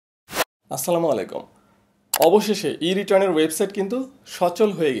আসসালামু আলাইকুম। অবশেষে ই-রিটার্নের ওয়েবসাইট কিন্তু সচল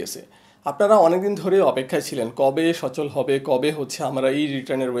হয়ে গেছে। আপনারা অনেকদিন ধরে অপেক্ষায় ছিলেন কবে সচল হবে, কবে হচ্ছে আমরা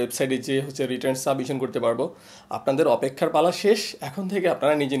ই-রিটার্নের ওয়েবসাইটে যে হচ্ছে রিটার্ন সাবমিশন করতে পারবো। আপনাদের অপেক্ষার পালা শেষ। এখন থেকে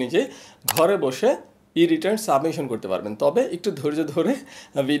আপনারা নিজে নিজে ঘরে বসে ই-রিটার্ন সাবমিশন করতে পারবেন। তবে একটু ধৈর্য ধরে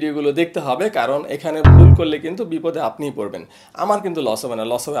ভিডিওগুলো দেখতে হবে, কারণ এখানে ভুল করলে কিন্তু বিপদে আপনিই পড়বেন। আমার কিন্তু লস হবে না,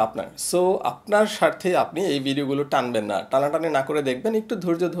 লস হবে আপনার। সো আপনার স্বার্থে আপনি এই ভিডিওগুলো টানবেন না, টানাটানি না করে দেখবেন, একটু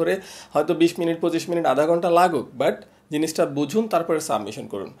ধৈর্য ধরে হয়তো 20 মিনিট 25 মিনিট আধা ঘন্টা লাগুক, বাট জিনিসটা বুঝুন, তারপরে সাবমিশন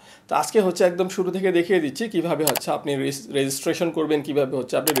করুন। তো আজকে হচ্ছে একদম শুরু থেকে দেখিয়ে দিচ্ছি কিভাবে হচ্ছে আপনি রেজিস্ট্রেশন করবেন, কিভাবে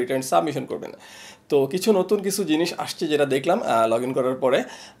হচ্ছে আপনি রিটার্ন সাবমিশন করবেন। তো কিছু জিনিস আসছে যেটা দেখলাম লগ ইন করার পরে।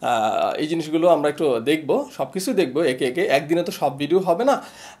 এই জিনিসগুলো আমরা একটু দেখবো, সব কিছুই দেখবো একে একে। একদিনে তো সব ভিডিও হবে না।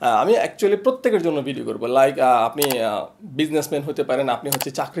 আমি অ্যাকচুয়ালি প্রত্যেকের জন্য ভিডিও করবো। লাইক আপনি বিজনেসম্যান হতে পারেন, আপনি হচ্ছে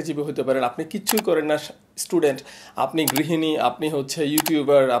চাকরিজীবী হতে পারেন, আপনি কিচ্ছুই করেন না স্টুডেন্ট, আপনি গৃহিণী, আপনি হচ্ছে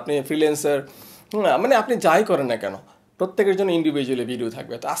ইউটিউবার, আপনি ফ্রিল্যান্সার, মানে আপনি যাই করেন না কেন, প্রত্যেকের জন্য ইন্ডিভিজুয়ালি ভিডিও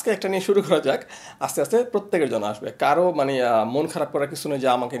থাকবে। তো আজকে একটা নিয়ে শুরু করা যাক, আস্তে আস্তে প্রত্যেকের জন্য আসবে। কারো মানে মন খারাপ করার কিছু নয় যে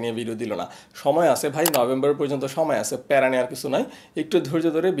আমাকে নিয়ে ভিডিও দিল না। সময় আছে ভাই, নভেম্বর পর্যন্ত সময় আছে, প্যারা নেওয়ার কিছু নাই। একটু ধৈর্য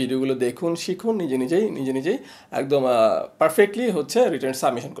ধরে ভিডিওগুলো দেখুন, শিখুন, নিজে নিজেই একদম পারফেক্টলি হচ্ছে রিটার্ন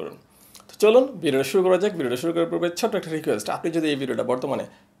সাবমিশন করুন। তো চলুন ভিডিওটা শুরু করা যাক। ভিডিওটা শুরু করার পূর্বে ছোট্ট একটা রিকোয়েস্ট, আপনি যদি এই ভিডিওটা বর্তমানে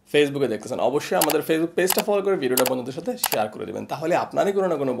ফেসবুকে দেখতেছেন, অবশ্যই আমাদের ফেসবুক পেজটা ফলো করে ভিডিওটা বন্ধুদের সাথে শেয়ার করে দেবেন। তাহলে আপনারই কোনো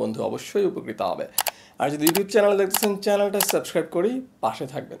না কোনো বন্ধু অবশ্যই উপকৃত হবে। আর যদি ইউটিউব চ্যানেল দেখতেছেন, চ্যানেলটা সাবস্ক্রাইব করেই পাশে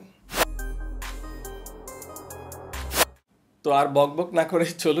থাকবেন। তো আর বকবক না করে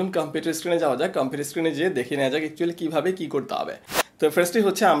চলুন কম্পিউটার স্ক্রিনে যাওয়া যাক। কম্পিউটার স্ক্রিনে যেয়ে দেখে নেওয়া যাক অ্যাকচুয়ালি কীভাবে কী করতে হবে। তো ফার্স্টলি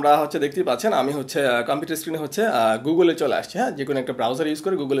হচ্ছে আমরা হচ্ছে দেখতেই পাচ্ছেন, আমি হচ্ছে কম্পিউটার স্ক্রিনে হচ্ছে গুগলে চলে আসছি। হ্যাঁ, যে কোনো একটা ব্রাউজার ইউজ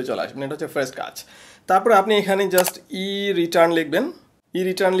করে গুগলে চলে আসবেন, এটা হচ্ছে ফার্স্ট কাজ। তারপরে আপনি এখানে জাস্ট ই-রিটার্ন লিখবেন।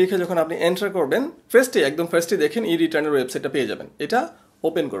 ই-রিটার্ন লিখে যখন আপনি এন্টার করবেন, একদম ফার্স্টে দেখেন ই-রিটার্নের ওয়েবসাইটটা পেয়ে যাবেন। এটা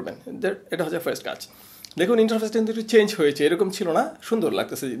ওপেন করবেন, এটা হচ্ছে ফার্স্ট কাজ। দেখুন ইন্টারফেসটা কিন্তু একটু চেঞ্জ হয়েছে, এরকম ছিল না, সুন্দর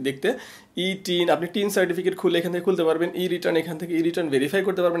লাগতেছে দেখতে। ই-টিন, আপনি টিন সার্টিফিকেট খুলে এখান থেকে খুলতে পারবেন। ই-রিটার্ন এখান থেকে ই-রিটার্ন ভেরিফাই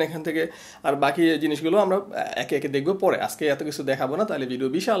করতে পারবেন এখান থেকে। আর বাকি জিনিসগুলো আমরা একে একে দেখবো পরে, আজকে এত কিছু দেখাবো না, তাহলে ভিডিও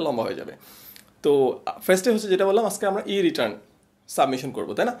বিশাল লম্বা হয়ে যাবে। তো ফার্স্টে হচ্ছে যেটা বললাম, আজকে আমরা ই-রিটার্ন সাবমিশন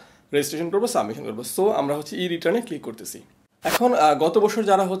করবো, তাই না? রেজিস্ট্রেশন করবো, সাবমিশন করবো। সো আমরা হচ্ছে ই-রিটার্নে ক্লিক করতেছি। এখন গত বছর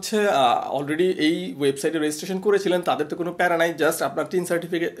যারা হচ্ছে অলরেডি এই ওয়েবসাইটে রেজিস্ট্রেশন করেছিলেন, তাদের তো কোনো প্যারা নাই। জাস্ট আপনার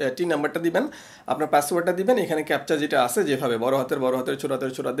টিন নাম্বারটা দিবেন, আপনার পাসওয়ার্ডটা দিবেন, এখানে ক্যাপচা যেটা আছে যেভাবে বড় হাতের ছোট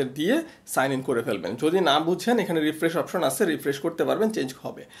হাতের দিয়ে সাইন ইন করে ফেলবেন। যদি না বুঝছেন, এখানে রিফ্রেশ অপশন আছে, রিফ্রেশ করতে পারবেন, চেঞ্জ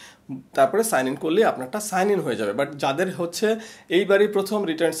হবে। তারপরে সাইন ইন করলে আপনারটা সাইন ইন হয়ে যাবে। বাট যাদের হচ্ছে এইবারই প্রথম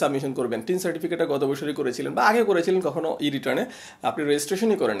রিটার্ন সাবমিশন করবেন, টিন সার্টিফিকেটটা গত বছরই করেছিলেন বা আগে করেছিলেন, কখনো ই রিটার্নে আপনি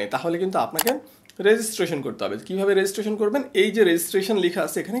রেজিস্ট্রেশনই করেননি, তাহলে কিন্তু আপনাকে রেজিস্ট্রেশন করতে হবে। কীভাবে রেজিস্ট্রেশন করবেন? এই যে রেজিস্ট্রেশন লেখা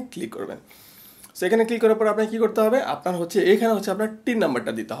আছে এখানে ক্লিক করবেন। সো এখানে ক্লিক করার পর আপনাকে কী করতে হবে? আপনার হচ্ছে এখানে হচ্ছে আপনার টিন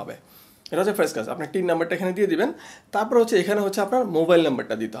নাম্বারটা দিতে হবে। এটা হচ্ছে ফার্স্ট কাজ, আপনার টিন নাম্বারটা এখানে দিয়ে দিবেন। তারপর হচ্ছে এখানে হচ্ছে আপনার মোবাইল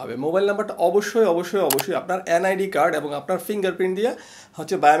নাম্বারটা দিতে হবে। মোবাইল নাম্বারটা অবশ্যই আপনার এনআইডি কার্ড এবং আপনার ফিঙ্গারপ্রিন্ট দিয়ে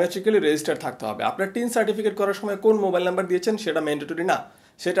হচ্ছে বায়োমেট্রিক্যালি রেজিস্টার থাকতে হবে। আপনার টিন সার্টিফিকেট করার সময় কোন মোবাইল নাম্বার দিয়েছেন সেটা ম্যান্ডেটরি না,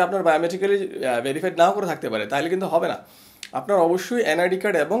 সেটা আপনার বায়োমেট্রিক্যালি ভেরিফাইড নাও করে থাকতে পারে, তাহলে কিন্তু হবে না। আপনার অবশ্যই এনআইডি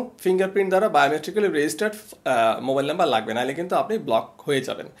কার্ড এবং ফিঙ্গারপ্রিন্ট দ্বারা বায়োমেট্রিক্যালি রেজিস্টার্ড মোবাইল নাম্বার লাগবে, নাহলে কিন্তু আপনি ব্লক হয়ে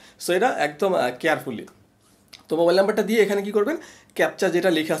যাবেন। সো এটা একদম কেয়ারফুলি। তো মোবাইল নাম্বারটা দিয়ে এখানে কি করবেন? ক্যাপচা যেটা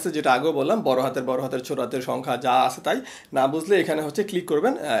লেখা আছে, যেটা আগেও বললাম, বড় হাতের ছোট হাতের সংখ্যা যা আছে তাই, না বুঝলে এখানে হচ্ছে ক্লিক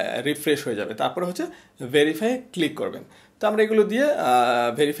করবেন, রিফ্রেশ হয়ে যাবে। তারপরে হচ্ছে ভেরিফাই ক্লিক করবেন। তো আমরা এগুলো দিয়ে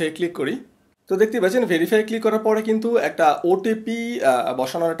ভেরিফাই ক্লিক করি। তো দেখতে পাচ্ছেন ভেরিফাই ক্লিক করার পরে কিন্তু একটা ওটিপি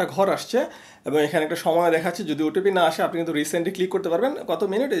বসানোর একটা ঘর আসছে এবং এখানে একটা সময় দেখাচ্ছে। যদি ওটিপি না আসে, আপনি কিন্তু রিসেন্টলি ক্লিক করতে পারবেন। কত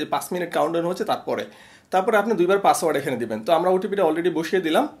মিনিট? এই যে 5 মিনিট কাউন্টডাউন হচ্ছে। তারপরে আপনি 2বার পাসওয়ার্ড এখানে দিবেন। তো আমরা ওটিপিটা অলরেডি বসিয়ে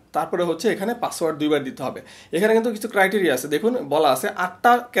দিলাম। তারপরে হচ্ছে এখানে পাসওয়ার্ড 2বার দিতে হবে। এখানে কিন্তু কিছু ক্রাইটেরিয়া আছে, দেখুন বলা আছে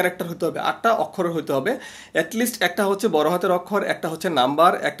 8টা ক্যারেক্টার হতে হবে, 8টা অক্ষর হতে হবে। অ্যাটলিস্ট একটা হচ্ছে বড় হাতের অক্ষর, একটা হচ্ছে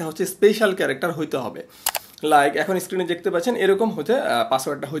নাম্বার, একটা হচ্ছে স্পেশাল ক্যারেক্টার হইতে হবে। লাইক এখন স্ক্রিনে দেখতে পাচ্ছেন এরকম হতে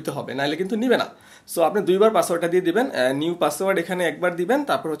পাসওয়ার্ডটা হইতে হবে, নাহলে কিন্তু নিবে না। সো আপনি 2বার পাসওয়ার্ডটা দিয়ে দিবেন। নিউ পাসওয়ার্ড এখানে একবার দিবেন,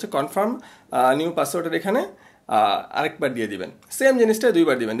 তারপর হচ্ছে কনফার্ম নিউ পাসওয়ার্ডের এখানে আরেকবার দিয়ে দিবেন। সেম জিনিসটা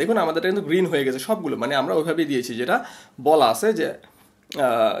 2বার দিবেন। দেখুন আমাদেরটা কিন্তু গ্রিন হয়ে গেছে সবগুলো, মানে আমরা ওইভাবেই দিয়েছি যেটা বলা আছে, যে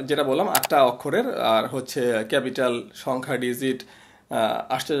যেটা বললাম 8টা অক্ষরের, আর হচ্ছে ক্যাপিটাল, সংখ্যা, ডিজিট,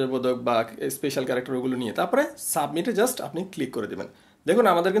 আশ্চর্যবোধক বা স্পেশাল ক্যারেক্টার, ওগুলো নিয়ে তারপরে সাবমিটে জাস্ট আপনি ক্লিক করে দেবেন। দেখুন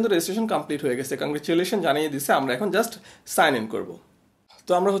আমাদের কিন্তু রেজিস্ট্রেশন কমপ্লিট হয়ে গেছে, কংগ্রেচুলেশন জানিয়ে দিচ্ছে। আমরা এখন জাস্ট সাইন ইন করবো।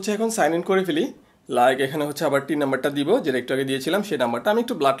 তো আমরা হচ্ছে এখন সাইন ইন করে ফেলি। লাইক এখানে হচ্ছে আবার টিন নাম্বারটা দিব, যেটা একটু আগে দিয়েছিলাম, সেই নাম্বারটা আমি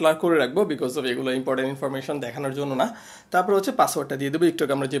একটু ব্লাড করে রাখবো, বিকজ অফ এগুলো ইম্পর্টেন্ট ইনফরমেশন দেখানোর জন্য না। তারপর হচ্ছে পাসওয়ার্ডটা দিয়ে দেবো, একটু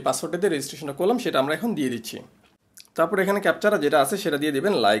আমরা যে পাসওয়ার্ডটা দিয়ে রেজিস্ট্রেশনটা করলাম সেটা আমরা এখন দিয়ে দিচ্ছি। তারপর এখানে ক্যাপচারা যেটা আছে সেটা দিয়ে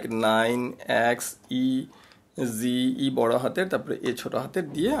দেবেন, লাইক 9XE জি বড় হাতের তারপরে এ ছোট হাতের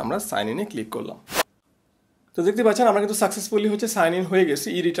দিয়ে আমরা সাইন ইনে ক্লিক করলাম। তো দেখতে পাচ্ছেন আমরা কিন্তু সাকসেসফুলি হচ্ছে সাইন ইন হয়ে গেছি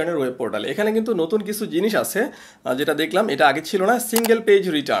eReturn-এর ওয়েব পোর্টালে। এখানে কিন্তু নতুন কিছু জিনিস আছে যেটা দেখলাম, এটা আগে ছিল না। সিঙ্গেল পেজ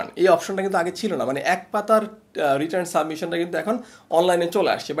রিটার্ন এই অপশনটা কিন্তু আগে ছিল না, মানে এক পাতার রিটার্ন সাবমিশনটা কিন্তু এখন অনলাইনে চলে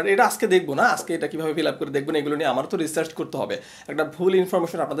আসছে। বাট এটা আজকে দেখবো না, আজকে এটা কিভাবে ফিল আপ করে দেখবো না, এগুলো নিয়ে আমার তো রিসার্চ করতে হবে। একটা ভুল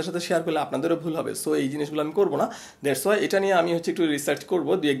ইনফরমেশন আপনাদের সাথে শেয়ার করলে আপনাদেরও ভুল হবে, সো এই জিনিসগুলো আমি করবো না। দ্যাটস ওয়াই এটা নিয়ে আমি হচ্ছে একটু রিসার্চ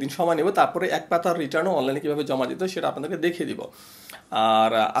করবো, 2-1 দিন সময় নেবো, তারপরে এক পাতার রিটার্নও অনলাইনে কীভাবে জমা দিতে হয় সেটা আপনাদেরকে দেখিয়ে দিব।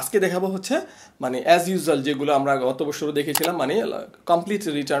 আর আজকে দেখাবো হচ্ছে মানে অ্যাজ ইউজুয়াল যেগুলো আমরা গত বছরও দেখেছিলাম, মানে কমপ্লিট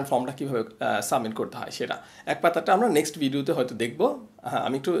রিটার্ন ফর্মটা কীভাবে সাবমিট করতে হয় সেটা এক পাতাটা আমরা নেক্সট ভিডিওতে হয়তো দেখবো। হ্যাঁ,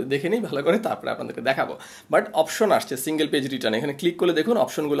 আমি একটু দেখে নিই ভালো করে, তারপরে আপনাদেরকে দেখাবো। বাট অপশন আসছে সিঙ্গেল পেজ রিটার্ন, এখানে ক্লিক করলে দেখুন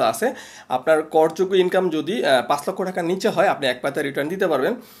অপশনগুলো আছে। আপনার করযোগ্য ইনকাম যদি 5 লক্ষ টাকার নিচে হয় আপনি এক পাতায় রিটার্ন দিতে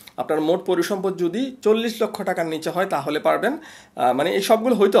পারবেন। আপনার মোট পরিসম্পদ যদি 40 লক্ষ টাকার নিচে হয় তাহলে পারবেন। মানে এই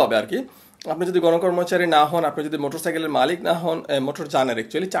সবগুলো হইতে হবে আর কি। আপনি যদি গণকর্মচারী না হন, আপনি যদি মোটরসাইকেলের মালিক না হন, মোটর যানের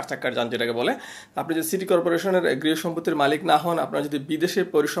অ্যাকচুয়ালি 4 চাকার যান যেটাকে বলে, আপনি যদি সিটি কর্পোরেশনের গৃহ সম্পত্তির মালিক না হন, আপনার যদি বিদেশে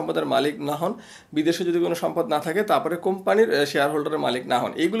পরিসম্পদের মালিক না হন, বিদেশে যদি কোনো সম্পদ না থাকে, তারপরে কোম্পানির শেয়ার হোল্ডারের মালিক না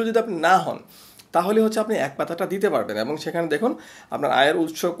হন, এইগুলো যদি আপনি না হন তাহলে হচ্ছে আপনি এক পাতাটা দিতে পারবেন। এবং সেখানে দেখুন আপনার আয়ের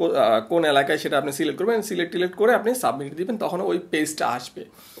উৎস কোন এলাকায় সেটা আপনি সিলেক্ট করবেন, সিলেক্ট করে আপনি সাবমিট দিবেন, তখন ওই পেজটা আসবে।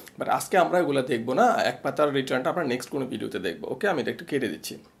 বাট আজকে আমরা এগুলো দেখবো না, এক পাতার রিটার্নটা আমরা নেক্সট কোনো ভিডিওতে দেখবো। ওকে, আমি এটা একটু কেটে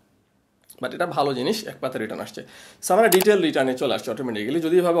দিচ্ছি। বাট এটা ভালো জিনিস, এক পাতা রিটার্ন আসছে। সো আমরা ডিটেল রিটার্নে চলে আসছে অটোমেটিক্যালি।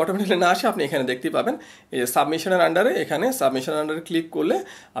 যদি এভাবে অটোমেটিক্যালি না আসে আপনি এখানে দেখতেই পাবেন এই যে সাবমিশনের আন্ডারে, এখানে সাবমিশনের আন্ডারে ক্লিক করলে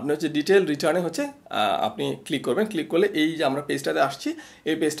আপনি হচ্ছে ডিটেল রিটার্নে হচ্ছে আপনি ক্লিক করবেন। ক্লিক করলে এই যে আমরা পেজটাতে আসছি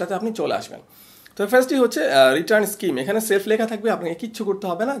এই পেজটাতে আপনি চলে আসবেন। তো ফার্স্টই হচ্ছে রিটার্ন স্কিম, এখানে সেলফ লেখা থাকবে, আপনাকে কিচ্ছু করতে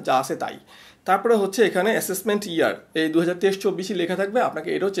হবে না, যা আছে তাই। তারপরে হচ্ছে এখানে অ্যাসেসমেন্ট ইয়ার এই 2023-24 লেখা থাকবে, আপনাকে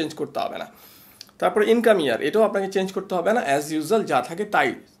এটাও চেঞ্জ করতে হবে না। তারপরে ইনকাম ইয়ার এটাও আপনাকে চেঞ্জ করতে হবে না, অ্যাজ ইউজুয়াল যা থাকে তাই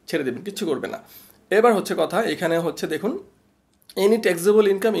ছেড়ে দেবেন, কিচ্ছু করবে না। এবার হচ্ছে কথা, এখানে হচ্ছে দেখুন any taxable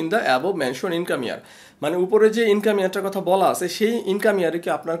income in the above mention income ইয়ার, মানে উপরে যে ইনকাম ইয়ারটার কথা বলা আছে সেই ইনকাম ইয়ারে কি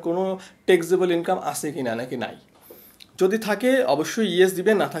আপনার কোনো ট্যাক্সেবল ইনকাম আছে কি না নাকি নাই। যদি থাকে অবশ্যই ইয়েস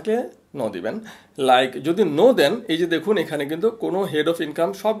দিবেন, না থাকলে নো দিবেন। লাইক যদি নো দেন, এই যে দেখুন এখানে কিন্তু কোনো হেড অফ ইনকাম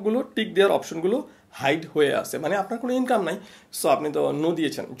সবগুলো টিক দেওয়ার অপশনগুলো হাইড হয়ে আছে, মানে আপনার কোনো ইনকাম নাই, সো আপনি তো নো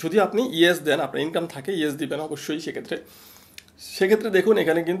দিয়েছেন। যদি আপনি ইয়েস দেন, আপনার ইনকাম থাকে, ইয়েস দিবেন অবশ্যই। সেক্ষেত্রে দেখুন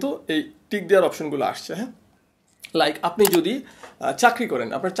এখানে কিন্তু এই টিক দেওয়ার অপশনগুলো আসছে। হ্যাঁ, লাইক আপনি যদি চাকরি করেন,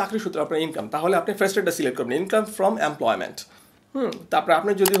 আপনার চাকরি সূত্রে আপনার ইনকাম, তাহলে আপনি ফার্স্ট এটা সিলেক্ট করবেন ইনকাম ফ্রম এমপ্লয়মেন্ট। তারপরে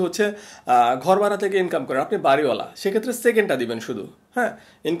আপনি যদি হচ্ছে ঘর ভাড়া থেকে ইনকাম করেন, আপনি বাড়িওয়ালা, সেক্ষেত্রে সেকেন্ডটা দিবেন শুধু। হ্যাঁ,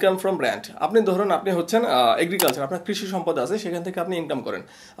 ইনকাম ফ্রম র্যান্ট, আপনি ধরুন আপনি হচ্ছেন এগ্রিকালচার, আপনার কৃষি সম্পদ আছে, সেখান থেকে আপনি ইনকাম করেন,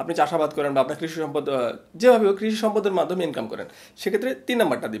 আপনি চাষাবাদ করেন বা আপনার কৃষি সম্পদ যেভাবে কৃষি সম্পদের মাধ্যমে ইনকাম করেন, সেক্ষেত্রে 3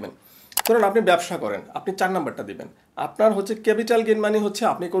 নাম্বারটা দিবেন। ধরুন আপনি ব্যবসা করেন, আপনি 4 নাম্বারটা দিবেন। আপনার হচ্ছে ক্যাপিটাল গেইন মানে হচ্ছে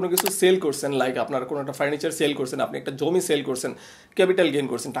আপনি কোনো কিছু সেল করছেন, লাইক আপনার কোনো একটা ফার্নিচার সেল করছেন, আপনি একটা জমি সেল করছেন, ক্যাপিটাল গেইন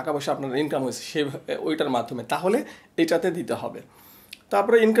করছেন, টাকা পয়সা আপনার ইনকাম হয়েছে সেই ওইটার মাধ্যমে, তাহলে এটাতে দিতে হবে।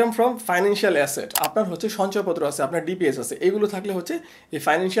 তারপরে ইনকাম ফ্রম ফাইন্যান্সিয়াল অ্যাসেট, আপনার হচ্ছে সঞ্চয়পত্র আছে, আপনার ডিপিএস আছে, এইগুলো থাকলে হচ্ছে এই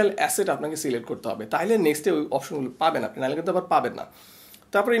ফাইন্যান্সিয়াল অ্যাসেট আপনাকে সিলেক্ট করতে হবে, তাইলে নেক্সটে ওই অপশনগুলো পাবেন আপনি, নাহলে কিন্তু আবার পাবেন না।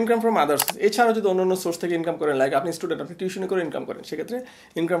 তারপরে ইনকাম ফ্রম আদার্স, এছাড়াও যদি অন্য সোর্স থেকে ইনকাম করেন, লাইক আপনি স্টুডেন্ট, আপনি টিউশনি করে ইনকাম করেন, সেক্ষেত্রে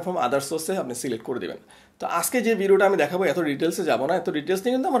ইনকাম ফ্রম আদার্স সোর্সে আপনি সিলেক্ট করে দেবেন। তো আজকে যে ভিডিওটা আমি দেখাবো এত ডিটেলসে যাবো না, এত ডিটেলস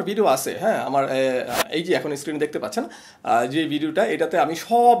নিয়ে কিন্তু আমার ভিডিও আছে। হ্যাঁ, আমার এই যে এখন স্ক্রিনে দেখতে পাচ্ছেন যে ভিডিওটা, এটাতে আমি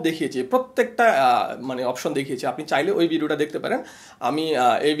সব দেখিয়েছি, প্রত্যেকটা মানে অপশন দেখিয়েছি। আপনি চাইলে ওই ভিডিওটা দেখতে পারেন। আমি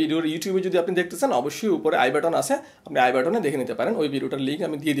এই ভিডিওর ইউটিউবে যদি আপনি দেখতে চান, অবশ্যই উপরে আই বাটন আছে, আপনি আই বাটনে দেখে নিতে পারেন, ওই ভিডিওটার লিঙ্ক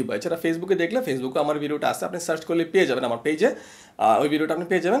আমি দিয়ে দিব। এছাড়া ফেসবুকে দেখলে ফেসবুকে আমার ভিডিওটা আছে, আপনি সার্চ করলে পেয়ে যাবেন আমার পেজে, ওই ভিডিওটা আপনি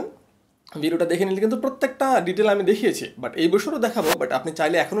পেয়ে যাবেন। ভিডিওটা দেখে নিলে কিন্তু প্রত্যেকটা ডিটেল আমি দেখিয়েছি, বাট এই বছরও দেখাবো। বাট আপনি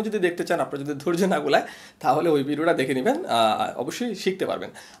চাইলে এখনও যদি দেখতে চান, আপনার যদি ধৈর্য না গোলায়, তাহলে ওই ভিডিওটা দেখে নেবেন, অবশ্যই শিখতে পারবেন।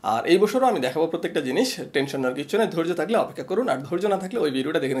 আর এই বছরও আমি দেখাবো প্রত্যেকটা জিনিস, টেনশন নেওয়ার কিছু নেই, ধৈর্য থাকলে অপেক্ষা করুন, আর ধৈর্য না থাকলে ওই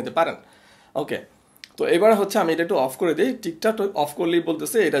ভিডিওটা দেখে নিতে পারেন। ওকে, তো এবার হচ্ছে আমি এটা একটু অফ করে দিই, টিকটক অফ করলেই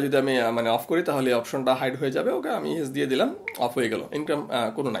বলতেছে, এটা যদি আমি মানে অফ করি তাহলে অপশনটা হাইড হয়ে যাবে। ওকে, আমি ইয়েস দিয়ে দিলাম, অফ হয়ে গেল, ইনকাম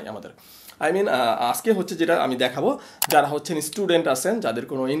কোনো নাই আমাদের। আজকে হচ্ছে যেটা আমি দেখাবো, যারা হচ্ছেন স্টুডেন্ট আছেন, যাদের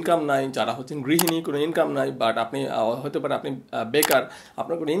কোনো ইনকাম নাই, যারা হচ্ছেন গৃহিণী, কোনো ইনকাম নাই, বাট আপনি হতে পারে আপনি বেকার,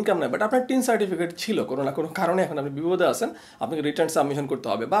 আপনার কোনো ইনকাম নাই, বাট আপনার টিন সার্টিফিকেট ছিল, কোনো না কোনো কারণে এখন আপনি বিপদে আছেন, আপনাকে রিটার্ন সাবমিশন করতে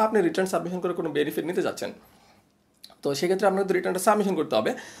হবে, বা আপনি রিটার্ন সাবমিশন করে কোনো বেনিফিট নিতে যাচ্ছেন, তো সেক্ষেত্রে আপনার তো রিটার্নটা সাবমিশন করতে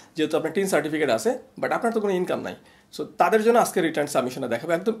হবে, যেহেতু আপনার টিন সার্টিফিকেট আছে, বাট আপনার তো কোনো ইনকাম নাই। সো তাদের জন্য আজকে রিটার্ন সাবমিশনটা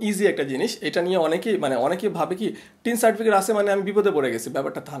দেখাবে, একদম ইজি একটা জিনিস। এটা নিয়ে অনেকেই ভাবে কি টিন সার্টিফিকেট আছে মানে আমি বিপদে পড়ে গেছি,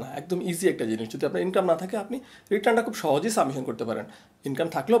 ব্যাপারটা তা না, একদম ইজি একটা জিনিস। যদি আপনার ইনকাম না থাকে আপনি রিটার্নটা খুব সহজেই সাবমিশন করতে পারেন। ইনকাম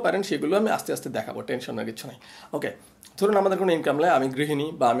থাকলেও পারেন, সেগুলো আমি আস্তে আস্তে দেখাবো, টেনশনের কিছু নাই। ওকে, ধরুন আমাদের কোনো ইনকাম নাই, আমি গৃহিণী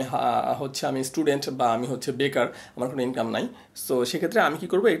বা আমি স্টুডেন্ট বা আমি বেকার, আমার কোনো ইনকাম নাই। সো সেক্ষেত্রে আমি কি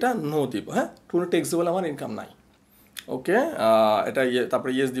করবো, এটা নো দিব, হ্যাঁ, কোনো টেক্সটেবল আমার ইনকাম নাই। ওকে, এটা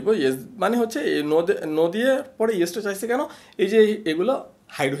তারপরে ইয়েস দিব। ইয়েস মানে নো দিয়ে পরে ইয়েসটা চাইছে কেন, এই যে এগুলো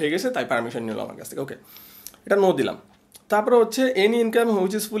হাইড হয়ে গেছে তাই পারমিশন নিল আমার কাছ থেকে। ওকে, এটা নো দিলাম। তারপরে any income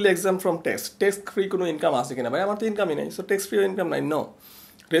which is fully exam from tax free কোনো ইনকাম আছে কিনা, ভাই আমার তো ইনকামই নেই, সো ট্যাক্স ফ্রি ইনকাম নাই, নো।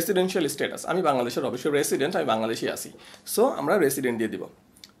 রেসিডেন্সিয়াল স্ট্যাটাস, আমি বাংলাদেশের অবশ্যই রেসিডেন্ট, আমি বাংলাদেশে আছি, সো আমরা রেসিডেন্ট দিয়ে দিব।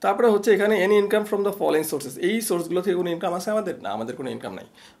 তারপরে এখানে any income from the following sources, এই সোর্সগুলো থেকে কোনো ইনকাম আছে আমাদের, না আমাদের কোনো ইনকাম নাই।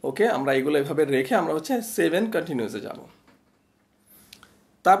 ওকে, আমরা এগুলো এভাবে রেখে আমরা সেভ এন্ড কন্টিনিউসে যাব।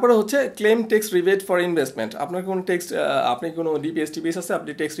 তারপরে claim tax rebate for investment, আপনার কোনো আপনি কোনো টিপিএস আছে,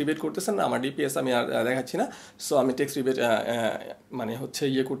 আপনি ট্যাক্স রিবেট করতেছেন না, আমার ডিপিএস আমি আর দেখাচ্ছি না, সো আমি ট্যাক্স রিবেট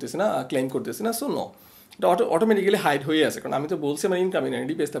করতেছি না, ক্লেম করতেছি না, সো নো। এটা অটোমেটিক্যালি হাইড হয়ে আছে, কারণ আমি তো বলছি আমার ইনকামই নেই,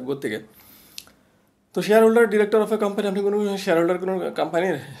 ডিপিএস থাকবে কোত্থেকে। তো share holder director of a company, আপনি কোনো শেয়ার হোল্ডার কোনো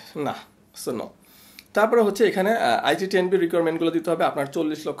কোম্পানির না, সো নো। তারপরে এখানে আইটি 10B রিকোয়ারমেন্টগুলো দিতে হবে। আপনার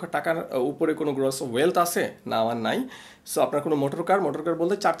 40 লক্ষ টাকার উপরে কোনো গ্রস ওয়েলথ আছে না, আমার নাই। সো আপনার কোনো মোটর কার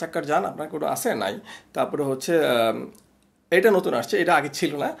বলতে 4 চাকার যান আপনার কোনো আছে, নাই। তারপরে এটা নতুন আসছে, এটা আগে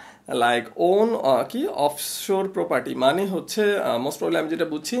ছিল না, লাইক ওন কি অফশোর প্রপার্টি, মানে মোস্ট প্রবলি আমি যেটা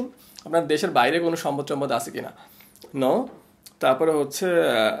বুঝছি আপনার দেশের বাইরে কোনো সম্পদ আছে কিনা, নো। তারপরে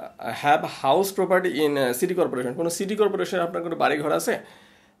have house property in city corporation, কোনো সিটি কর্পোরেশনে আপনার কোনো বাড়ি ঘর আছে,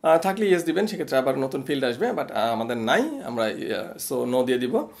 থাকলে ইয়েস দিবেন, সেক্ষেত্রে আবার নতুন ফিল্ড আসবে, বাট আমাদের নাই, আমরা সো নো দিয়ে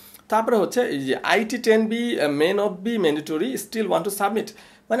দিব। তারপরে এই যে IT 10B may not be mandatory still want to submit,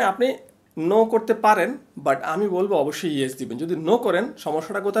 মানে আপনি নো করতে পারেন, বাট আমি বলবো অবশ্যই ইয়েস দিবেন। যদি নো করেন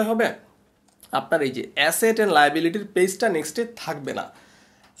সমস্যাটা কোথায় হবে, আপনার এই যে অ্যাসেট অ্যান্ড লায়াবিলিটির পেজটা নেক্সটে থাকবে না।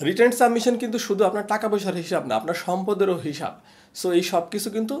 রিটার্ন সাবমিশন কিন্তু শুধু আপনার টাকা পয়সার হিসাব না, আপনার সম্পদেরও হিসাব। সো এই সব কিছু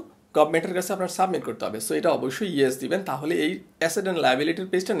কিন্তু গভর্নমেন্টের কাছে আপনার সাবমিট করতে হবে। সো এটা অবশ্যই ইয়েস দিবেন, তাহলে এই অ্যাসেট অ্যান্ড লায়াবিলিটির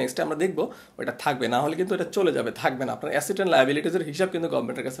পেজটা নেক্সটে আমরা দেখবো, ওটা থাকবে, না হলে কিন্তু এটা চলে যাবে, থাকবে না। আপনার অ্যাসেট অ্যান্ড লায়াবিলিটিসের হিসাব কিন্তু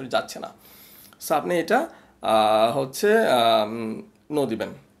গভর্নমেন্টের কাছে যাচ্ছে না। সো আপনি এটা নো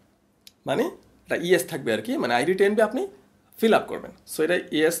দিবেন, মানে এটা ইয়েস থাকবে আর কি, মানে আইডি 10B আপনি ফিল আপ করবেন। সো এটা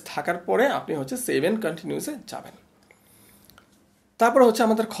ইয়েস থাকার পরে আপনি সেভ এন্ড কন্টিনিউসে যাবেন। তারপর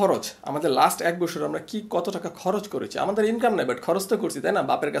আমাদের খরচ, আমাদের লাস্ট 1 বছর আমরা কত টাকা খরচ করেছি, আমাদের ইনকাম নাই বাট খরচ তো করছি, তাই না?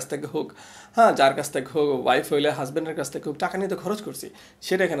 বাপের কাছ থেকে হোক, হ্যাঁ, যার কাছ থেকে হোক, ওয়াইফ হইলে হাজব্যান্ডের কাছ থেকে হোক, টাকা নিয়ে তো খরচ করছি,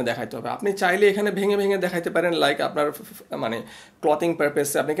 সেটা এখানে দেখাইতে হবে। আপনি চাইলে এখানে ভেঙে ভেঙে দেখাইতে পারেন, লাইক আপনার ক্লথিং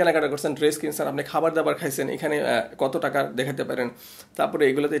পারপাসে আপনি কেনাকাটা করছেন, ড্রেস কিনছেন, আপনি খাবার দাবার খাইছেন, এখানে কত টাকা দেখাতে পারেন। তারপরে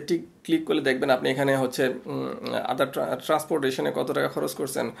এগুলোতে ক্লিক করলে দেখবেন আপনি এখানে আদার ট্রান্সপোর্টেশনে কত টাকা খরচ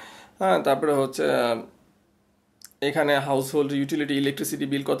করছেন, হ্যাঁ, তারপরে এখানে house hold utility electricity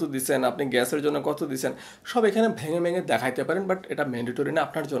bill কত দিচ্ছেন, আপনি গ্যাসের জন্য কত দিচ্ছেন, সব এখানে ভেঙে ভেঙে দেখাইতে পারেন, বাট এটা ম্যান্ডেটরি না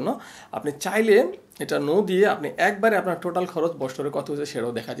আপনার জন্য। আপনি চাইলে এটা নো দিয়ে আপনি একবারে আপনার টোটাল খরচ বছরে কত হয়েছে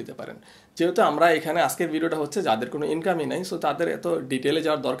সেটাও দেখা দিতে পারেন। যেহেতু আমরা এখানে আজকের ভিডিওটা যাদের কোনো ইনকামই নাই, সো তাদের এত ডিটেলে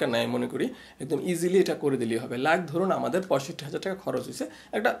যাওয়ার দরকার নাই, মনে করি একদম ইজিলি এটা করে দিলেই হবে। লাইক ধরুন আমাদের 65,000 টাকা খরচ হয়েছে,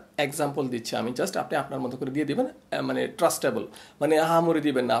 একটা এক্সাম্পল দিচ্ছি আমি, জাস্ট আপনি আপনার মতো করে দিয়ে দিবেন, মানে ট্রাস্টেবল, মানে আহামরি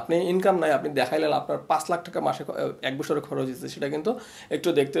দিবেন না। আপনি ইনকাম নাই, আপনি দেখাইলেন আপনার 5 লাখ টাকা মাসে 1 বছরে খরচ হয়েছে, সেটা কিন্তু একটু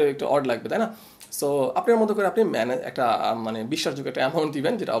দেখতে একটু অড লাগবে, তাই না? সো আপনার মতো করে আপনি একটা মানে বিশ্বাসযোগ্য একটা অ্যামাউন্ট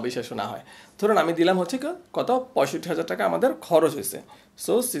দিবেন, যেটা অবিশ্বাস্য না হয়। ধরুন আমি দিলাম কত 65,000 টাকা আমাদের খরচ হয়েছে,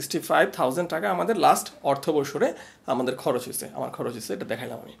 সো 65,000 টাকা আমাদের লাস্ট অর্থ বছরে আমাদের খরচ হয়েছে, আমার খরচ হয়েছে, এটা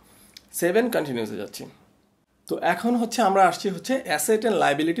দেখাইলাম আমি। 7 কন্টিনিউসে যাচ্ছি। তো এখন আমরা আসছি অ্যাসেট অ্যান্ড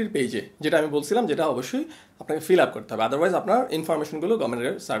লায়াবিলিটির পেজে, যেটা আমি বলছিলাম, যেটা অবশ্যই আপনাকে ফিল আপ করতে হবে, আদারওয়াইজ আপনার ইনফরমেশনগুলো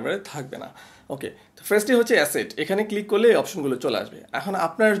গভর্নমেন্টের সার্ভারে থাকবে না। ওকে, তো ফার্স্টই অ্যাসেট, এখানে ক্লিক করলে এই অপশনগুলো চলে আসবে। এখন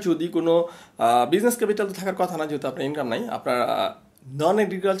আপনার যদি কোনো বিজনেস ক্যাপিটাল তো থাকার কথা না, যেহেতু আপনার ইনকাম নাই, আপনার নন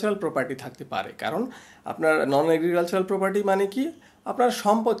এগ্রিকালচারাল প্রপার্টি থাকতে পারে। কারণ আপনার নন এগ্রিকালচারাল প্রপার্টি মানে কি, আপনার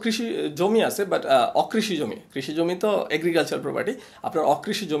সম্পদ কৃষি জমি আছে, বাট অকৃষি জমি, কৃষি জমি তো এগ্রিকালচারাল প্রপার্টি, আপনার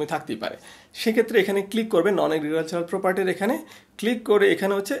অকৃষি জমি থাকতেই পারে। সেক্ষেত্রে এখানে ক্লিক করবে নন এগ্রিকালচারাল প্রপার্টির, এখানে ক্লিক করে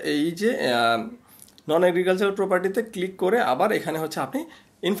এখানে এই যে নন এগ্রিকালচারাল প্রপার্টিতে ক্লিক করে আবার এখানে আপনি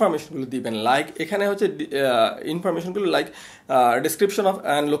ইনফরমেশনগুলো দিবেন, লাইক এখানে ইনফরমেশনগুলো like description of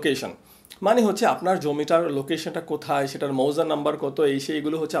and location, মানে আপনার জমিটার লোকেশনটা কোথায়, সেটার মৌজা নাম্বার কত,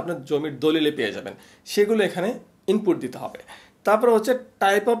 সেইগুলো আপনার জমির দলিলে পেয়ে যাবেন, সেগুলো এখানে ইনপুট দিতে হবে। তারপর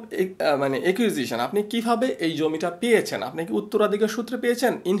টাইপ অফ মানে একুইজিশন, আপনি কিভাবে এই জমিটা পেয়েছেন, আপনি কি উত্তরাধিকার সূত্রে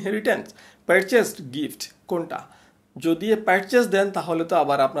পেয়েছেন, ইনহেরিটেন্স, পারচেসড, গিফট, কোনটা? যদি পারচেস দেন তাহলে তো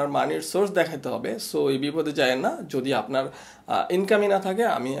আবার আপনার মানির সোর্স দেখাতে হবে, সো এই বিপদে যায় না। যদি আপনার ইনকামই না থাকে,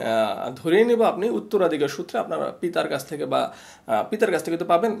 আমি ধরেই নেব আপনি উত্তরাধিকার সূত্রে আপনার পিতার কাছ থেকে বা পিতার কাছ থেকে তো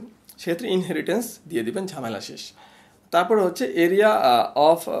পাবেন, সেক্ষেত্রে ইনহেরিটেন্স দিয়ে দিবেন, ঝামেলা শেষ। তারপরে হচ্ছে এরিয়া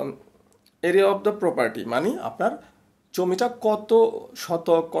অফ দ্য প্রপার্টি, মানে আপনার জমিটা কত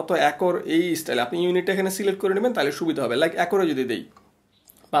শতক কত একর এই স্টাইলে আপনি ইউনিটটা এখানে সিলেক্ট করে নেবেন, তাহলে সুবিধা হবে। লাইক একরে যদি দেই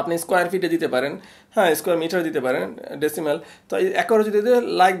বা আপনি স্কোয়ার ফিটে দিতে পারেন, হ্যাঁ স্কোয়ার মিটার দিতে পারেন, ডেসিমেল। তো এই একরে যদি দিতে,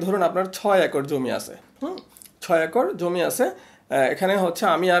 লাইক ধরুন আপনার 6 একর জমি আছে, 6 একর জমি আছে। এখানে হচ্ছে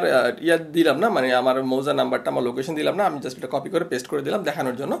আমি আর দিলাম না, মানে আমার মৌজা নাম্বারটা, আমার লোকেশন দিলাম না, আমি জাস্ট এটা কপি করে পেস্ট করে দিলাম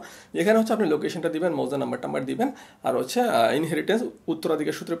দেখানোর জন্য। এখানে হচ্ছে আপনি লোকেশনটা দিবেন, মৌজা নাম্বার দিবেন, আর হচ্ছে ইনহেরিটেন্স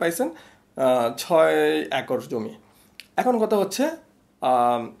উত্তরাধিকার সূত্রে পাইছেন 6 একর জমি। এখন কথা হচ্ছে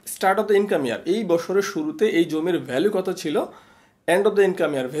স্টার্ট অফ দ্য ইনকাম ইয়ার, এই বছরের শুরুতে এই জমির ভ্যালু কত ছিল, end of the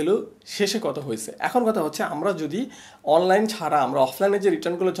income year value শেষে কত হয়েছে। এখন কথা হচ্ছে আমরা যদি অনলাইন ছাড়া আমরা অফলাইনে যে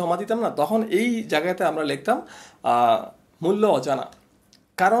রিটার্নগুলো জমা দিতাম না, তখন এই জায়গাতে আমরা লিখতাম মূল্য অজানা,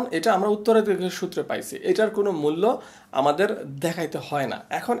 কারণ এটা আমরা উত্তরাধিকার সূত্রে পাইছি, এটার কোনো মূল্য আমাদের দেখাইতে হয় না।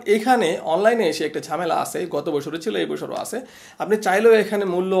 এখন এখানে অনলাইনে এসে একটা ঝামেলা আছে, গত বছরে ছিল এই বছরও আছে, আপনি চাইলেও এখানে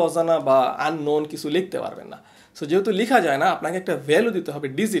মূল্য অজানা বা আননোন কিছু লিখতে পারবেন না। সো যেহেতু লেখা যায় না, আপনাকে একটা ভ্যালু দিতে হবে,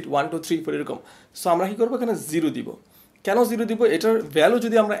 ডিজিট 1 2 3 4 এরকম। সো আমরা কি করবো, এখানে 0 দিব। কেন 0 দিব, এটার ভ্যালু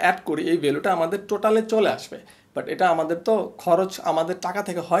যদি আমরা অ্যাড করি এই ভ্যালুটা আমাদের টোটালে চলে আসবে, বাট এটা আমাদের তো খরচ আমাদের টাকা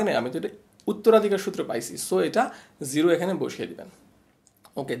থেকে হয় না, আমি তো এটা উত্তরাধিকার সূত্রে পাইছি, সো এটা 0 এখানে বসিয়ে দিবেন।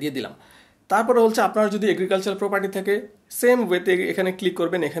 ওকে, দিয়ে দিলাম। তারপরে হচ্ছে আপনার যদি এগ্রিকালচার প্রপার্টি থেকে সেম ওয়েতে এখানে ক্লিক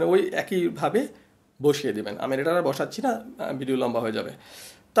করবেন, এখানে ওই একইভাবে বসিয়ে দিবেন। আমি এটা আর বসাচ্ছি না, ভিডিও লম্বা হয়ে যাবে।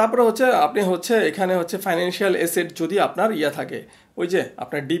 তারপরে হচ্ছে আপনি হচ্ছে এখানে হচ্ছে ফাইন্যান্সিয়াল এসেট যদি আপনার থাকে, ওই যে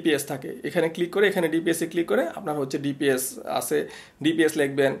আপনার ডিপিএস থাকে, এখানে ক্লিক করে এখানে ডিপিএসে ক্লিক করে আপনার হচ্ছে ডিপিএস আছে, ডিপিএস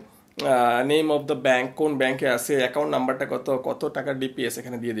লিখবেন, নেম অফ দ্য ব্যাংক, কোন ব্যাংকে আছে, অ্যাকাউন্ট নাম্বারটা কত টাকার ডিপিএস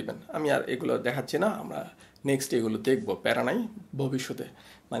এখানে দিয়ে দিবেন। আমি আর এগুলো দেখাচ্ছি না, আমরা নেক্সট এগুলো দেখবো, প্যারা নাই ভবিষ্যতে,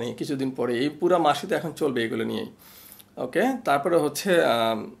 মানে কিছুদিন পরে, এই পুরো মাসে তো এখন চলবে এগুলো নিয়েই। ওকে, তারপরে হচ্ছে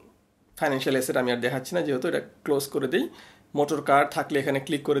ফাইন্যান্সিয়াল এসেট আমি আর দেখাচ্ছি না, যেহেতু এটা ক্লোজ করে দিই। মোটর কার থাকলে এখানে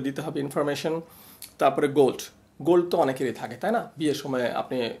ক্লিক করে দিতে হবে ইনফরমেশন। তারপরে গোল্ড তো অনেকেরই থাকে, তাই না? বিয়ের সময়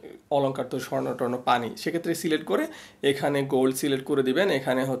আপনি অলংকার তো স্বর্ণ টর্ণ পানি, সেক্ষেত্রে সিলেক্ট করে এখানে গোল্ড সিলেক্ট করে দিবেন।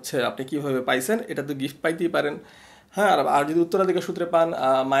 এখানে হচ্ছে আপনি কিভাবে পাইছেন, এটা তো গিফট পাইতেই পারেন, হ্যাঁ। আর যদি উত্তরাধিকার সূত্রে পান,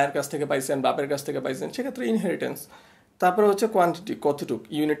 মায়ের কাছ থেকে পাইছেন, বাপের কাছ থেকে পাইছেন, সেক্ষেত্রে ইনহেরিটেন্স। তারপরে হচ্ছে কোয়ান্টিটি, কতটুক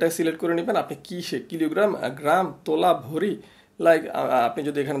ইউনিটটা সিলেক্ট করে নেবেন, আপনি কিলোগ্রাম, গ্রাম, তোলা, ভরি। লাইক আপনি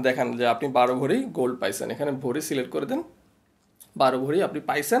যদি এখানে দেখেন যে আপনি 12 ভরি গোল্ড পাইছেন, এখানে ভরি সিলেক্ট করে দেন, 12 ভরি আপনি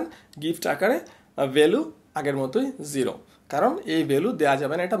পাইছেন গিফট আকারে। ভ্যালু আগের মতোই 0, কারণ এই ভ্যালু দেওয়া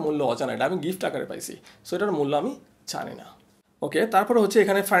যাবে না, এটা মূল্য অজানা, এটা আমি গিফট আকারে পাইছি, সো এটার মূল্য আমি জানি না। ওকে, তারপরে হচ্ছে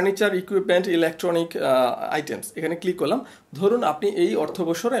এখানে ফার্নিচার, ইকুইপমেন্ট, ইলেকট্রনিক আইটেমস, এখানে ক্লিক করলাম। ধরুন আপনি এই অর্থ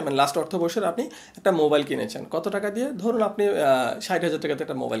বছরে, মানে লাস্ট অর্থ বছরে আপনি একটা মোবাইল কিনেছেন, কত টাকা দিয়ে, ধরুন আপনি 60,000 টাকাতে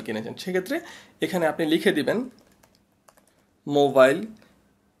একটা মোবাইল কিনেছেন, সেক্ষেত্রে এখানে আপনি লিখে দিবেন মোবাইল,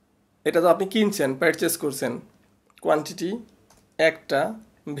 এটা তো আপনি কিনছেন, পারচেস করছেন, কোয়ান্টিটি একটা,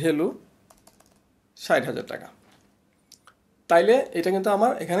 ভ্যালু 60,000 টাকা। তাইলে এটা কিন্তু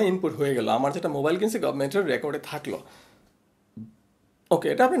আমার এখানে ইনপুট হয়ে গেল, আমার যেটা মোবাইল কিনছি গভর্নমেন্টের রেকর্ডে থাকলো। ওকে,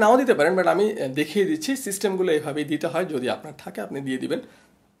 এটা আপনি নাও দিতে পারেন, বাট আমি দেখিয়ে দিচ্ছি সিস্টেমগুলো এইভাবেই দিতে হয়, যদি আপনার থাকে আপনি দিয়ে দিবেন।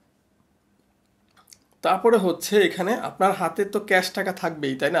 তারপরে হচ্ছে এখানে আপনার হাতে তো ক্যাশ টাকা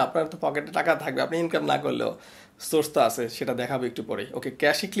থাকবেই, তাই না? আপনার তো পকেটে টাকা থাকবে, আপনি ইনকাম না করলেও সোর্স তো আছে, সেটা দেখাবো একটু পরেই। ওকে,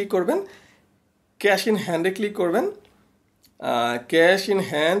 ক্যাশে ক্লিক করবেন, ক্যাশ ইন হ্যান্ডে ক্লিক করবেন, cash in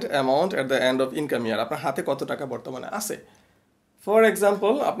hand amount at the end of income ইয়ার, আপনার হাতে কত টাকা বর্তমানে আছে। ফর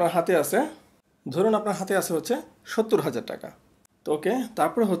এক্সাম্পল আপনার হাতে আছে, ধরুন আপনার হাতে আছে হচ্ছে 70,000 টাকা। তো ওকে,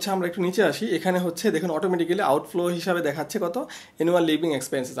 তারপরে হচ্ছে আমরা একটু নিচে আসি, এখানে হচ্ছে দেখুন অটোমেটিক্যালি আউটফ্লো হিসাবে দেখাচ্ছে কত, অ্যানুয়াল লিভিং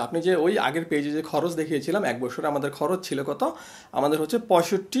এক্সপেন্সেস। আপনি যে ওই আগের পেজে যে খরচ দেখিয়েছিলাম, এক বছরে আমাদের খরচ ছিল কত, আমাদের হচ্ছে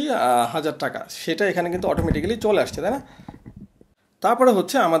 65,000 টাকা, সেটা এখানে কিন্তু অটোমেটিক্যালি চলে আসছে, তাই না? তারপরে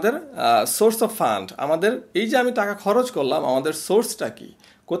হচ্ছে আমাদের সোর্স অফ ফান্ড, আমাদের এই যে আমি টাকা খরচ করলাম, আমাদের সোর্সটা কি,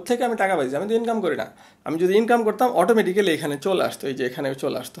 কোত্থেকে আমি টাকা পাইছি, আমি তো ইনকাম করি না। আমি যদি ইনকাম করতাম অটোমেটিক্যালি এখানে চলে আসতো, এই যে এখানে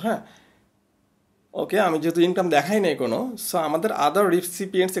চলে আসতো, হ্যাঁ। ওকে, আমি যেহেতু ইনকাম দেখাই নাই কোনো, সো আমাদের আদার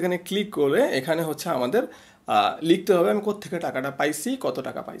রিসিপিয়েন্টস এখানে ক্লিক করে এখানে হচ্ছে আমাদের লিখতে হবে আমি কোত্থেকে টাকাটা পাইছি, কত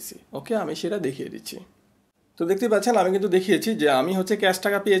টাকা পাইছি। ওকে, আমি সেটা দেখিয়ে দিচ্ছি। তো দেখতে পাচ্ছেন আমি কিন্তু দেখিয়েছি যে আমি হচ্ছে ক্যাশ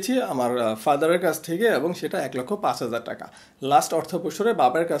টাকা পেয়েছি আমার ফাদারের কাছ থেকে, এবং সেটা 1,05,000 টাকা। লাস্ট অর্থ বছরে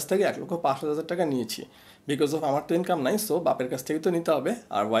বাবার কাছ থেকে 1,05,000 টাকা নিয়েছি, বিকজ অফ আমার তো ইনকাম নাই, সো বাপের কাছ থেকে তো নিতে হবে,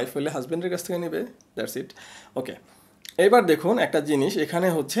 আর ওয়াইফ হলে হাজব্যান্ডের কাছ থেকে নেবে, দ্যাটস ইট। ওকে, এবার দেখুন একটা জিনিস, এখানে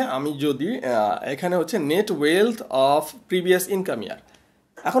হচ্ছে আমি যদি এখানে হচ্ছে net wealth of previous income ইয়ার,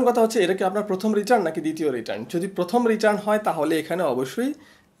 এখন কথা হচ্ছে এটা কি আপনার প্রথম রিটার্ন নাকি দ্বিতীয় রিটার্ন। যদি প্রথম রিটার্ন হয় তাহলে এখানে অবশ্যই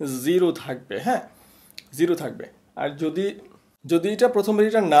জিরো থাকবে, হ্যাঁ জিরো থাকবে। আর যদি যদি এটা প্রথম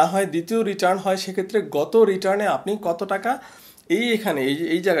রিটার্ন না হয় দ্বিতীয় রিটার্ন হয়, সেক্ষেত্রে গত রিটার্নে আপনি কত টাকা এখানে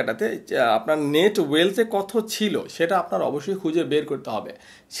এই জায়গাটাতে আপনার নেট ওয়েলথে কত ছিল সেটা আপনার অবশ্যই খুঁজে বের করতে হবে,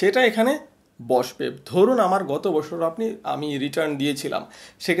 সেটা এখানে বসবে। ধরুন আমার গত বছর আমি রিটার্ন দিয়েছিলাম,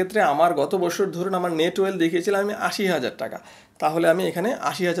 সেক্ষেত্রে আমার গত বছর ধরুন আমার নেট ওয়েলথ দেখিয়েছিলাম আমি 80,000 টাকা, তাহলে আমি এখানে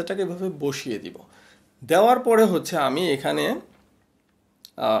 80,000 টাকা এভাবে বসিয়ে দিব। দেওয়ার পরে হচ্ছে আমি এখানে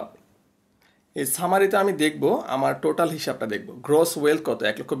এই সামারিতে আমি দেখব আমার টোটাল হিসাবটা দেখব, গ্রস ওয়েলথ কত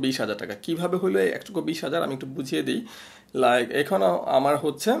 1,20,000 টাকা। কীভাবে হলো 1,20,000 আমি একটু বুঝিয়ে দিই। লাইক এখনও আমার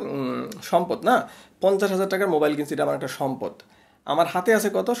হচ্ছে সম্পদ না 50,000 টাকার মোবাইল কিনছি, এটা আমার একটা সম্পদ। আমার হাতে আছে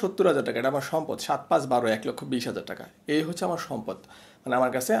কত 70,000 টাকা, এটা আমার সম্পদ। 7 5 12 1,20,000 টাকা, এই হচ্ছে আমার সম্পদ, মানে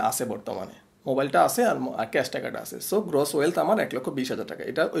আমার কাছে আছে বর্তমানে মোবাইলটা আছে আর ক্যাশ টাকাটা আছে। সো গ্রস ওয়েলথ আমার 1,20,000 টাকা,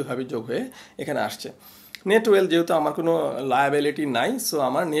 এটা ওইভাবে যোগ হয়ে এখানে আসছে। নেট ওয়েলথ যেহেতু আমার কোনো লায়াবিলিটি নাই, সো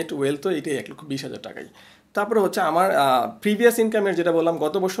আমার নেট ওয়েলথ তো এটাই 1,20,000 টাকাই। তারপরে হচ্ছে আমার প্রিভিয়াস ইনকামের যেটা বললাম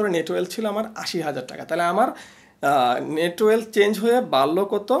গত বছরে নেট ওয়েলথ ছিল আমার 80,000 টাকা, তাহলে আমার নেট ওয়েলথ চেঞ্জ হয়ে বাড়লো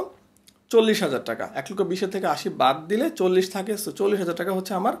কত 40,000 টাকা। 1,20,000 থেকে 80 বাদ দিলে 40 থাকে, সো 40,000 টাকা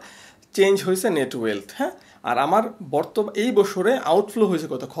হচ্ছে আমার চেঞ্জ হয়েছে নেট ওয়েলথ, হ্যাঁ। আর আমার এই বছরে আউটফ্লো হয়েছে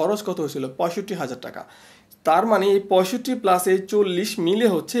কত, খরচ কত হয়েছিল 65,000 টাকা। তার মানে এই 65 প্লাস এই 40 মিলে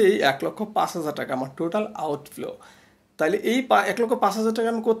হচ্ছে এই 1,05,000 টাকা আমার টোটাল আউটফ্লো। তাইলে এই 1,05,000 টাকা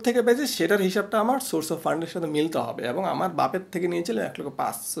আমি কোথেকে পেয়েছি সেটার হিসাবটা আমার সোর্স অফ ফান্ডের সাথে মিলতে হবে, এবং আমার বাপের থেকে নিয়েছিল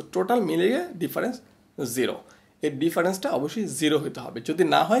 1,05,000, সো টোটাল মিলিয়ে ডিফারেন্স জিরো। এই ডিফারেন্সটা অবশ্যই জিরো হতে হবে। যদি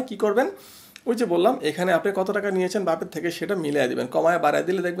না হয় কি করবেন, ওই যে বললাম এখানে আপনি কত টাকা নিয়েছেন বাপের থেকে সেটা মিলিয়ে দিবেন, কমায় বাড়ায়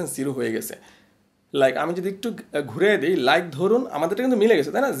দিলে দেখবেন জিরো হয়ে গেছে। লাইক আমি যদি একটু ঘুরে দিই, লাইক ধরুন আমাদেরটা কিন্তু মিলে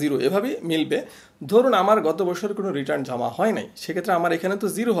গেছে তাই না, জিরো এভাবেই মিলবে। ধরুন আমার গত বছর কোনো রিটার্ন জমা হয় নাই, সেক্ষেত্রে আমার এখানে তো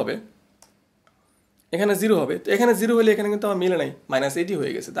জিরো হবে, এখানে জিরো হবে। তো এখানে জিরো হলে এখানে কিন্তু আমার মিলে নাই, -80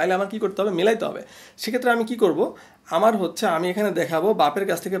 হয়ে গেছে। তাইলে আমার কি করতে হবে, মিলাইতে হবে। সেক্ষেত্রে আমি কি করব, আমার হচ্ছে আমি এখানে দেখাবো বাপের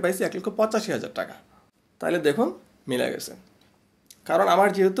কাছ থেকে পাইছি 1,85,000 টাকা, তাহলে দেখুন মিলে গেছে। কারণ আমার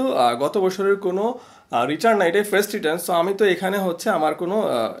যেহেতু গত বছরের কোনো রিটার্ন না, এটাই ফার্স্ট রিটার্ন, সো আমি তো এখানে হচ্ছে আমার কোনো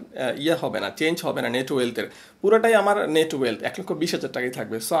ইয়ে হবে না, চেঞ্জ হবে না নেট ওয়েলথের, পুরোটাই আমার নেট ওয়েলথ 1,20,000 টাকাই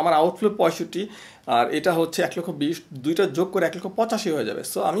থাকবে। সো আমার আউটফ্লো 65 আর এটা হচ্ছে 1,20,000, দুইটা যোগ করে 1,85,000 হয়ে যাবে।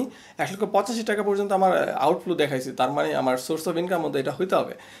 সো আমি 1,85,000 টাকা পর্যন্ত আমার আউটফ্লো দেখাইছি, তার মানে আমার সোর্স অফ ইনকাম মধ্যে এটা হইতে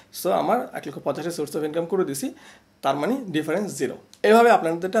হবে। সো আমার 1,85,000 সোর্স অফ ইনকাম করে দিছি, তার মানে ডিফারেন্স জিরো। এভাবে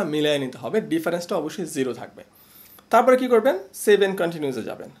আপনাদেরটা মিলিয়ে নিতে হবে, ডিফারেন্সটা অবশ্যই জিরো থাকবে। তারপরে কি করবেন, সেভ এন্ড কন্টিনিউসে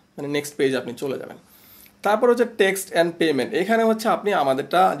যাবেন, মানে নেক্সট পেজ আপনি চলে যাবেন। তারপর হচ্ছে টেক্সট অ্যান্ড পেমেন্ট। এখানে হচ্ছে আপনি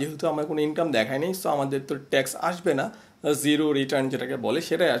আমাদেরটা যেহেতু আমার কোনো ইনকাম দেখায়নি, সো আমাদের তো ট্যাক্স আসবে না, জিরো রিটার্ন যেটাকে বলে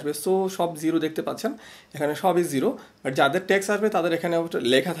সেটাই আসবে। সো সব জিরো দেখতে পাচ্ছেন এখানে, সবই জিরো। বাট যাদের ট্যাক্স আসবে তাদের এখানে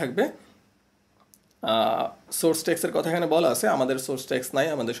লেখা থাকবে সোর্স ট্যাক্সের কথা এখানে বলা আছে। আমাদের সোর্স ট্যাক্স নাই,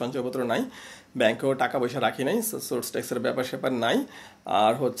 আমাদের সঞ্চয়পত্র নাই, ব্যাংকেও টাকা পয়সা রাখি নাই, সোর্স ট্যাক্সের ব্যাপার স্যাপার নাই।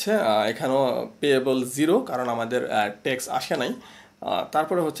 আর হচ্ছে এখানেও পেয়েবল জিরো, কারণ আমাদের ট্যাক্স আসে নাই।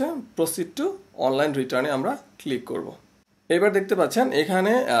 তারপরে হচ্ছে প্রসিড টু অনলাইন রিটার্নে আমরা ক্লিক করব। এবার দেখতে পাচ্ছেন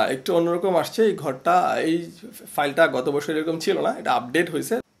এখানে একটু অন্যরকম আসছে এই ঘরটা, এই ফাইলটা গত বছর এরকম ছিল না, এটা আপডেট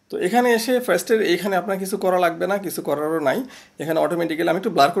হয়েছে। তো এখানে এসে ফার্স্টের এখানে আপনার কিছু করা লাগবে না, কিছু করারও নাই। এখানে অটোমেটিক্যালি আমি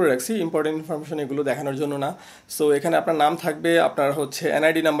একটু ব্লার করে রাখছি, ইম্পর্টেন্ট ইনফরমেশন এগুলো দেখানোর জন্য না। সো এখানে আপনার নাম থাকবে, আপনার হচ্ছে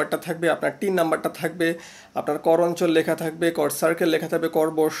এনআইডি নাম্বারটা থাকবে, আপনার টিন নাম্বারটা থাকবে, আপনার কর অঞ্চল লেখা থাকবে, কর সার্কেল লেখা থাকবে, কর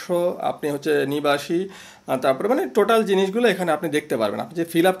বর্ষ, আপনি হচ্ছে নিবাসী, তারপরে মানে টোটাল জিনিসগুলো এখানে আপনি দেখতে পারবেন। আপনি যে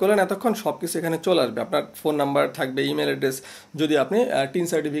ফিল আপ করলেন এতক্ষণ সব কিছু এখানে চলে আসবে। আপনার ফোন নাম্বার থাকবে, ইমেল অ্যাড্রেস, যদি আপনি টিন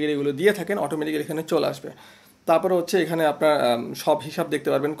সার্টিফিকেট এগুলো দিয়ে থাকেন অটোমেটিক্যালি এখানে চলে আসবে। তারপরে হচ্ছে এখানে আপনার সব হিসাব দেখতে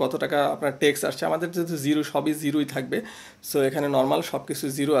পারবেন, কত টাকা আপনার ট্যাক্স আসছে। আমাদের যেহেতু জিরো, সবই জিরোই থাকবে, সো এখানে নর্মাল সব কিছু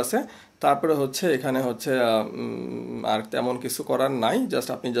জিরো আছে। তারপরে হচ্ছে এখানে হচ্ছে আর তেমন কিছু করার নাই, জাস্ট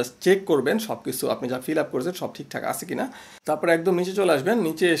আপনি জাস্ট চেক করবেন সব কিছু আপনি যা ফিল আপ করেছেন সব ঠিকঠাক আছে কিনা। তারপরে একদম নিচে চলে আসবেন,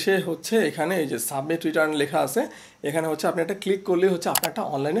 নিচে এসে হচ্ছে এখানে এই যে সাবমিট রিটার্ন লেখা আছে, এখানে হচ্ছে আপনি একটা ক্লিক করলে হচ্ছে আপনারটা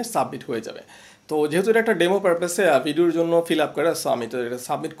অনলাইনে সাবমিট হয়ে যাবে। তো যেহেতু এটা একটা ডেমো পারপাসে ভিডিওর জন্য ফিল আপ করে, সো আমি তো এটা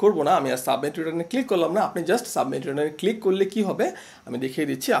সাবমিট করবো না, আমি আর সাবমিট রিটার্নে ক্লিক করলাম না। আপনি জাস্ট সাবমিট রিটার্নে ক্লিক করলে কি হবে আমি দেখিয়ে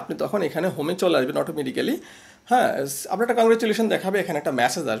দিচ্ছি। আপনি তখন এখানে হোমে চলে আসবেন অটোমেটিক্যালি। হ্যাঁ, আপনার একটা কংগ্রেচুলেশন দেখাবে, এখানে একটা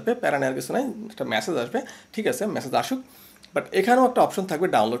মেসেজ আসবে, প্যারা নেওয়ার কিছু নাই, একটা মেসেজ আসবে, ঠিক আছে মেসেজ আসুক। বাট এখানেও একটা অপশন থাকবে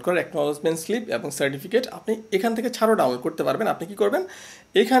ডাউনলোড করার, অ্যাকনোলেজমেন্ট স্লিপ এবং সার্টিফিকেট। আপনি এখান থেকে ছাড়াও ডাউনলোড করতে পারবেন। আপনি কি করবেন,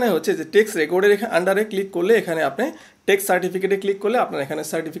 এখানে হচ্ছে যে টেক্সট রেকর্ডের আন্ডারে ক্লিক করলে এখানে আপনি টেক্সট সার্টিফিকেটে ক্লিক করলে আপনার এখানে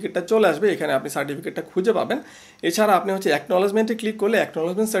সার্টিফিকেটটা চলে আসবে, এখানে আপনি সার্টিফিকেটটা খুঁজে পাবেন। এছাড়া আপনি হচ্ছে অ্যাকনোলেজমেন্টে ক্লিক করলে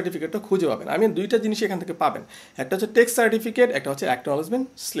অ্যাকনোলেজমেন্ট সার্টিফিকেটটা খুঁজে পাবেন। আমি দুইটা জিনিস এখান থেকে পাবেন, একটা হচ্ছে টেক্সট সার্টিফিকেট, একটা হচ্ছে অ্যাকনোলেজমেন্ট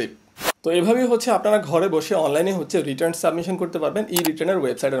স্লিপ। তো এভাবেই হচ্ছে আপনারা ঘরে বসে অনলাইনে হচ্ছে রিটার্ন সাবমিশন করতে পারবেন রিটার্নের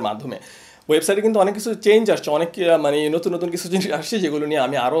ওয়েবসাইটের মাধ্যমে। ওয়েবসাইটে কিন্তু অনেক কিছু চেঞ্জ আসছে, অনেক মানে নতুন নতুন কিছু জিনিস আসছে, যেগুলো নিয়ে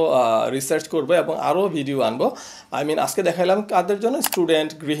আমি আরও রিসার্চ করবো এবং আরও ভিডিও আনবো। আজকে দেখাইলাম কাদের জন্য,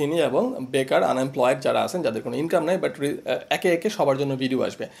 স্টুডেন্ট, গৃহিণী এবং বেকার, আনএমপ্লয়েড যারা আছেন, যাদের কোনো ইনকাম নাই, বাট একে একে সবার জন্য ভিডিও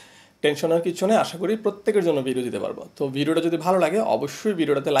আসবে। টেনশনের কিছু নেই, আশা করি প্রত্যেকের জন্য ভিডিও দিতে পারবো। তো ভিডিওটা যদি ভালো লাগে অবশ্যই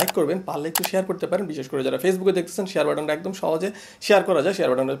ভিডিওটাতে লাইক করবেন, পারলে একটু শেয়ার করতে পারেন। বিশেষ করে যারা ফেসবুকে দেখতেছেন, শেয়ার বাটনটা একদম সহজে শেয়ার করা যায়, শেয়ার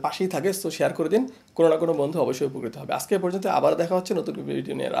বাটনের পাশেই থাকে, তো শেয়ার করে দিন, কোনো না কোনো বন্ধু অবশ্যই উপকৃত হবে। আজকে পর্যন্ত আবার দেখা হচ্ছে নতুন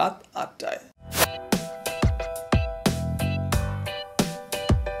ভিডিও নিয়ে রাত 8টায়।